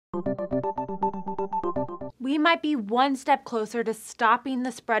We might be one step closer to stopping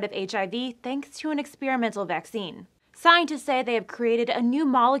the spread of HIV thanks to an experimental vaccine. Scientists say they have created a new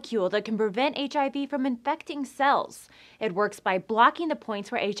molecule that can prevent HIV from infecting cells. It works by blocking the points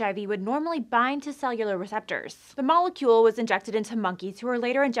where HIV would normally bind to cellular receptors. The molecule was injected into monkeys who were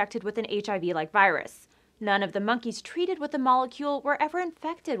later injected with an HIV-like virus. None of the monkeys treated with the molecule were ever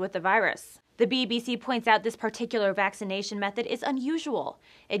infected with the virus. The BBC points out this particular vaccination method is unusual.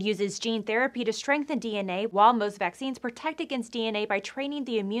 It uses gene therapy to strengthen DNA, while most vaccines protect against DNA by training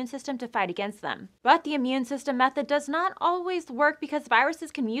the immune system to fight against them. But the immune system method does not always work because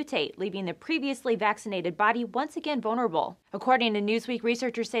viruses can mutate, leaving the previously vaccinated body once again vulnerable. According to Newsweek,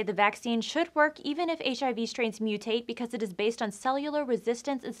 researchers say the vaccine should work even if HIV strains mutate because it is based on cellular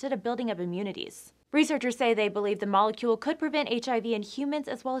resistance instead of building up immunities. Researchers say they believe the molecule could prevent HIV in humans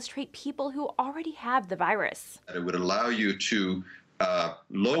as well as treat people who already have the virus. It would allow you to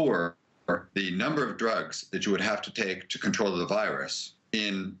lower the number of drugs that you would have to take to control the virus,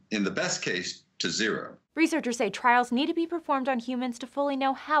 in the best case, to zero. Researchers say trials need to be performed on humans to fully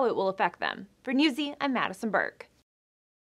know how it will affect them. For Newsy, I'm Madison Burke.